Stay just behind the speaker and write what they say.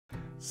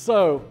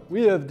So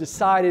we have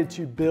decided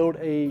to build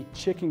a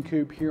chicken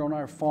coop here on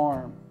our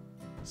farm,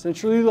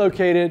 centrally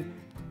located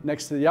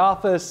next to the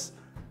office,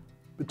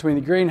 between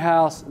the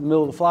greenhouse and the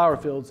middle of the flower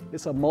fields.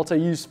 It's a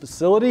multi-use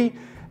facility,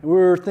 and we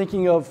were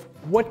thinking of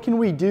what can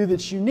we do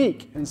that's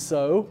unique. And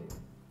so,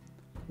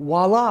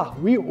 voila,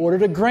 we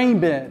ordered a grain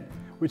bin,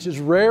 which is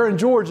rare in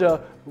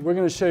Georgia. But we're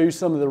going to show you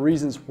some of the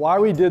reasons why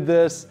we did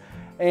this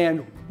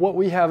and what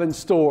we have in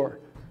store.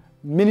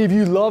 Many of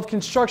you love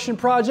construction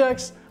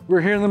projects. We're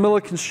here in the middle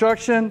of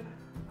construction.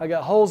 I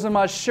got holes in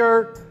my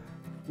shirt.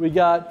 We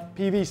got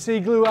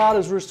PVC glue out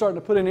as we're starting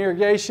to put in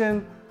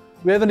irrigation.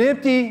 We have an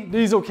empty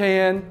diesel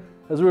can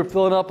as we were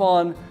filling up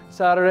on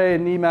Saturday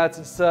and knee mats,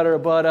 etc.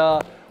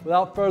 But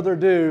without further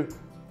ado,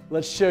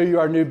 let's show you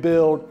our new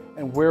build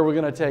and where we're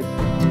going to take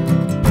it.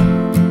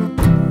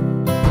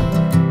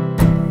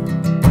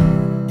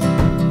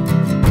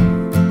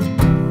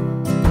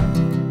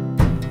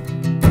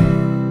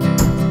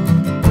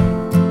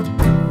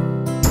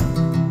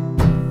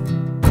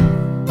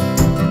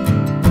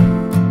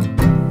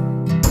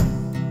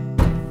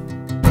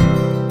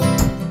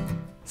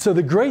 So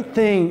the great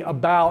thing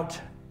about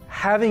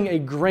having a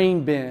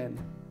grain bin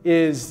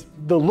is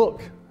the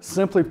look.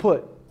 Simply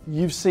put,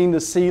 you've seen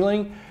the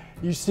ceiling,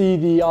 you see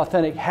the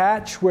authentic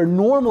hatch where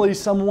normally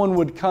someone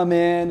would come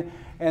in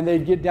and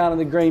they'd get down in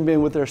the grain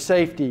bin with their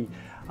safety.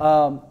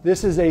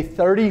 This is a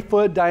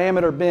 30-foot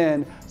diameter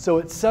bin, so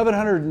it's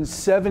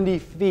 770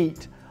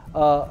 feet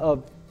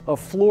of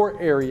floor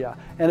area,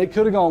 and it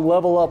could have gone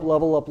level up,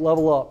 level up,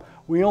 level up.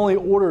 We only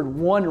ordered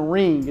one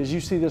ring, as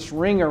you see this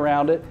ring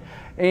around it,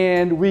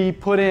 and we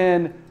put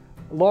in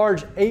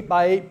large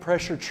 8x8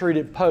 pressure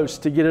treated posts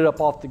to get it up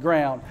off the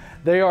ground.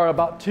 They are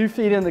about 2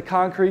 feet in the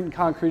concrete and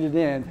concreted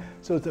in,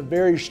 so it's a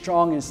very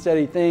strong and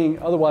steady thing.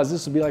 Otherwise,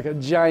 this would be like a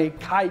giant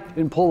kite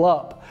and pull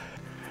up.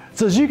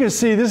 So as you can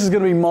see, this is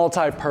going to be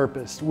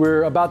multi-purpose.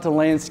 We're about to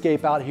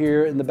landscape out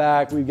here in the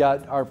back. We've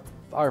got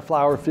our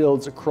flower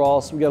fields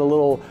across. We've got a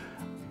little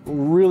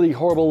really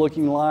horrible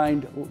looking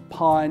lined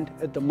pond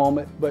at the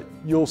moment, but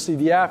you'll see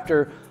the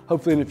after.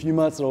 Hopefully in a few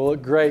months it'll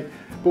look great.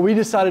 But we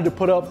decided to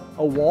put up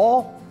a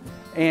wall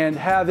and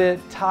have it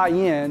tie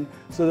in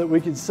so that we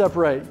could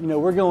separate. You know,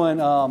 we're going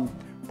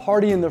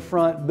party in the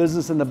front,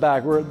 business in the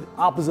back. We're the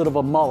opposite of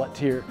a mullet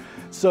here.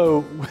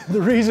 So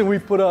the reason we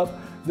put up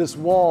this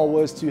wall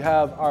was to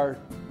have our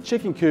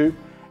chicken coop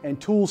and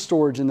tool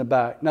storage in the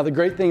back. Now the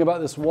great thing about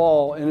this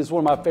wall, and it's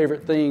one of my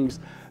favorite things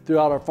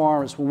throughout our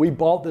farm, is when we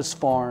bought this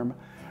farm,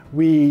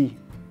 we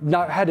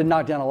had to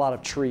knock down a lot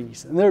of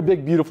trees. And they're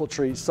big, beautiful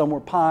trees. Some were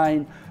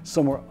pine,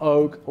 some were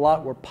oak, a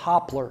lot were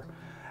poplar.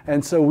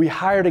 And so we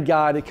hired a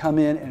guy to come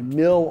in and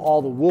mill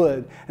all the wood.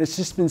 And it's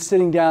just been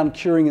sitting down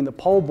curing in the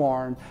pole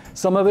barn.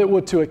 Some of it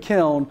went to a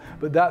kiln,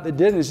 but that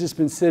didn't. It's just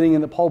been sitting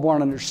in the pole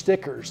barn under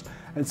stickers.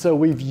 And so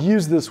we've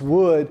used this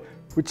wood,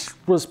 which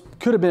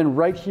could have been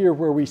right here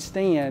where we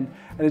stand,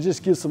 and it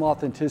just gives some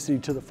authenticity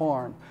to the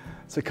farm.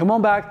 So come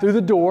on back through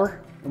the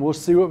door and we'll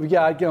see what we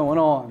got going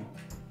on.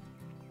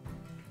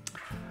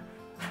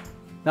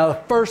 Now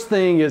the first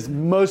thing is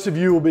most of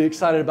you will be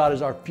excited about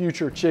is our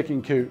future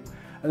chicken coop.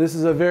 And this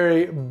is a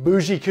very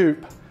bougie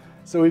coop.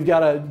 So we've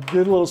got a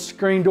good little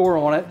screen door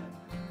on it.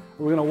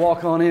 We're gonna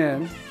walk on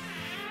in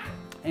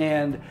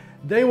and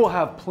they will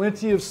have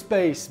plenty of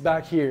space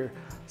back here.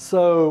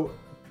 So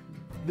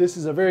this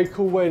is a very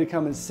cool way to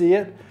come and see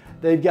it.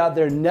 They've got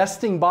their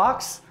nesting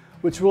box,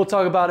 which we'll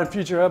talk about in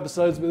future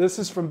episodes, but this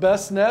is from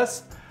Best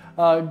Nest.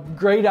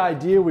 Great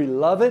idea, we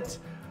love it.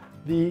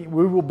 We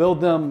will build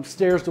them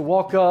stairs to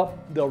walk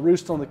up. They'll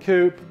roost on the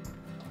coop.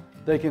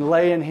 They can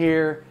lay in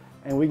here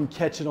and we can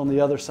catch it on the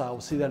other side.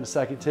 We'll see that in a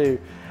second too.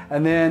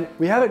 And then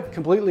we have it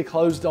completely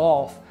closed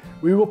off.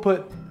 We will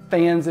put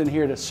fans in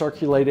here to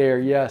circulate air.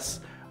 Yes,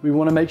 we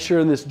want to make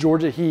sure in this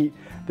Georgia heat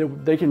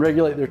that they can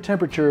regulate their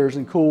temperatures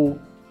and cool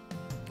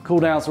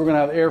down. So we're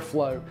going to have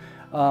airflow,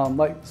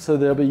 so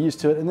they'll be used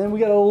to it. And then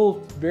we got a little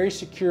very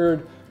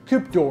secured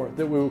coop door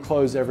that we will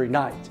close every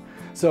night.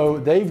 So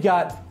they've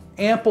got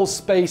ample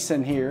space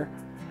in here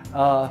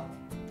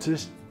to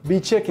be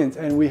chickens,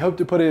 and we hope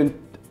to put in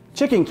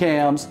chicken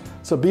cams,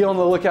 so be on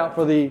the lookout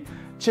for the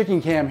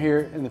chicken cam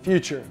here in the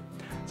future.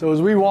 So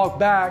as we walk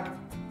back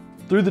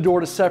through the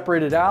door to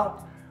separate it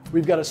out,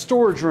 we've got a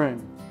storage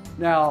room.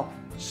 Now,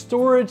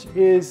 storage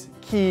is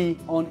key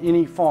on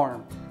any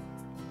farm.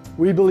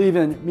 We believe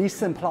in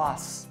mise en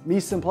place,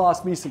 mise en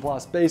place, mise en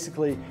place.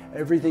 Basically,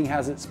 everything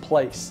has its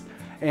place.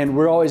 And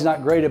we're always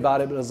not great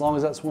about it, but as long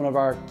as that's one of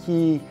our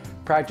key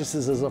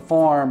practices as a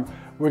farm,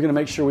 we're gonna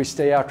make sure we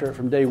stay after it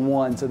from day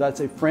one. So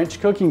that's a French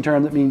cooking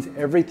term that means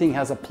everything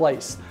has a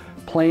place,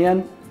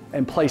 plan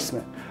and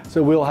placement.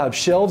 So we'll have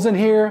shelves in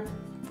here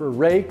for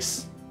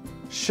rakes,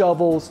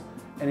 shovels,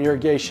 and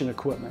irrigation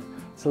equipment.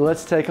 So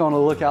let's take on a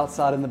look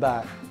outside in the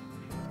back.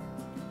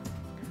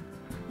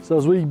 So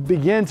as we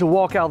begin to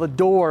walk out the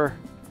door,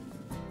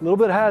 a little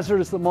bit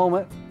hazardous at the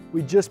moment.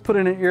 We just put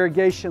in an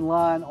irrigation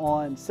line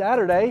on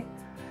Saturday,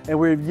 and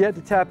we've yet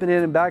to tap it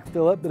in and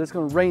backfill it, but it's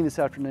gonna rain this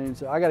afternoon,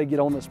 so I gotta get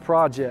on this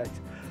project.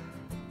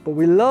 But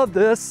we love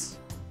this.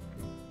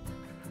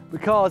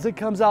 because it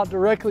comes out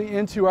directly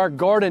into our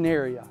garden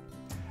area.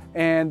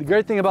 And the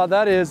great thing about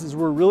that is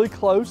we're really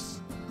close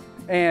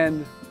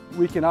and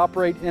we can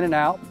operate in and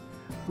out.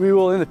 We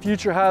will in the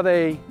future have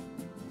a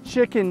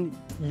chicken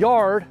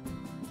yard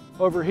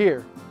over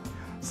here.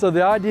 So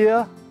the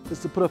idea is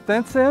to put a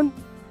fence in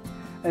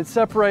and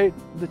separate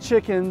the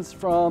chickens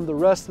from the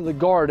rest of the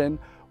garden.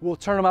 We'll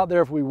turn them out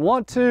there if we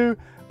want to,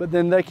 but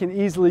then they can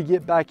easily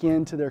get back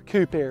into their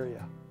coop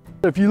area.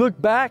 If you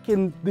look back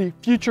in the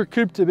future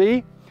coop to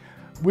be,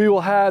 we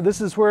will have,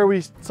 this is where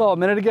we saw a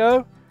minute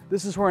ago,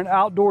 this is where an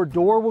outdoor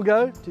door will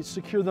go to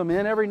secure them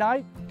in every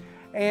night.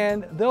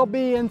 And they'll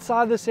be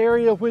inside this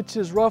area, which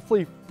is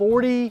roughly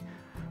 40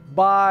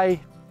 by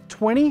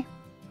 20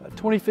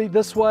 feet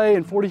this way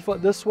and 40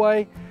 foot this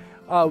way.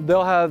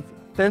 They'll have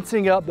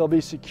fencing up, they'll be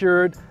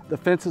secured. The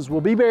fences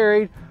will be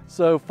buried,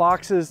 so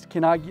foxes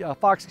cannot, a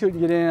fox couldn't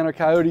get in or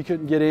coyote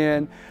couldn't get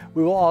in.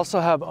 We will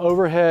also have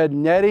overhead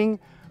netting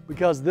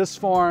because this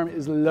farm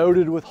is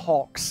loaded with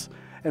hawks.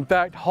 In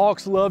fact,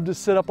 hawks love to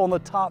sit up on the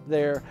top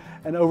there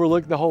and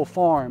overlook the whole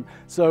farm.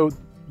 So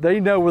they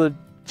know where the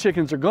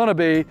chickens are gonna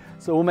be,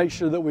 so we'll make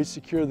sure that we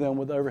secure them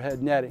with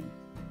overhead netting.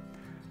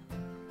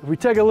 If we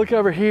take a look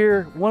over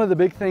here, one of the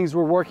big things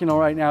we're working on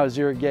right now is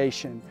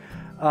irrigation.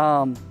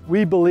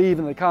 We believe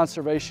in the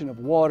conservation of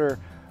water,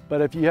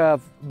 but if you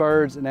have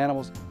birds and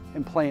animals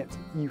and plants,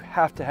 you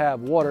have to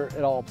have water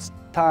at all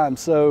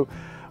times. So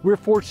we're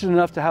fortunate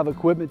enough to have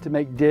equipment to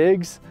make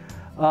digs.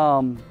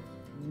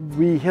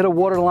 We hit a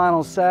water line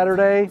on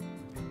Saturday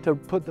to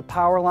put the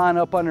power line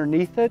up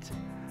underneath it,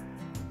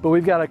 but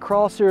we've got a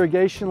cross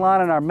irrigation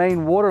line and our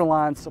main water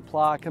line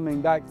supply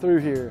coming back through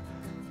here.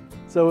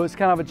 So it's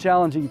kind of a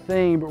challenging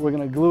thing, but we're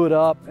going to glue it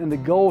up, and the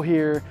goal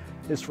here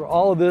is for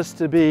all of this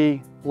to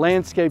be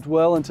landscaped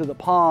well into the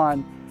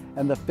pond,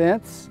 and the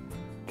fence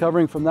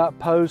covering from that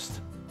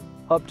post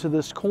up to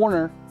this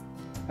corner,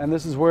 and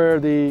this is where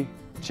the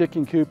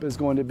chicken coop is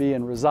going to be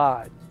and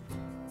reside.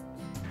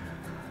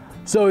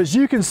 So as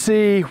you can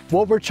see,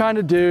 what we're trying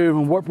to do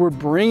and what we're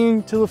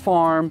bringing to the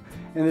farm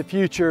in the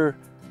future,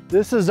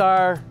 this is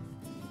our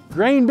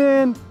grain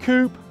bin,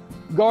 coop,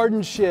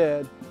 garden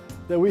shed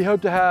that we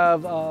hope to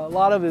have a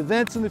lot of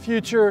events in the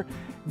future,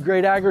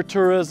 great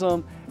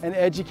agritourism, and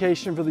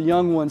education for the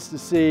young ones to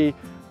see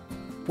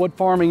what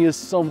farming is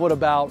somewhat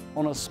about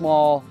on a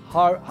small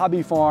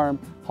hobby farm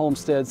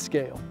homestead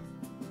scale.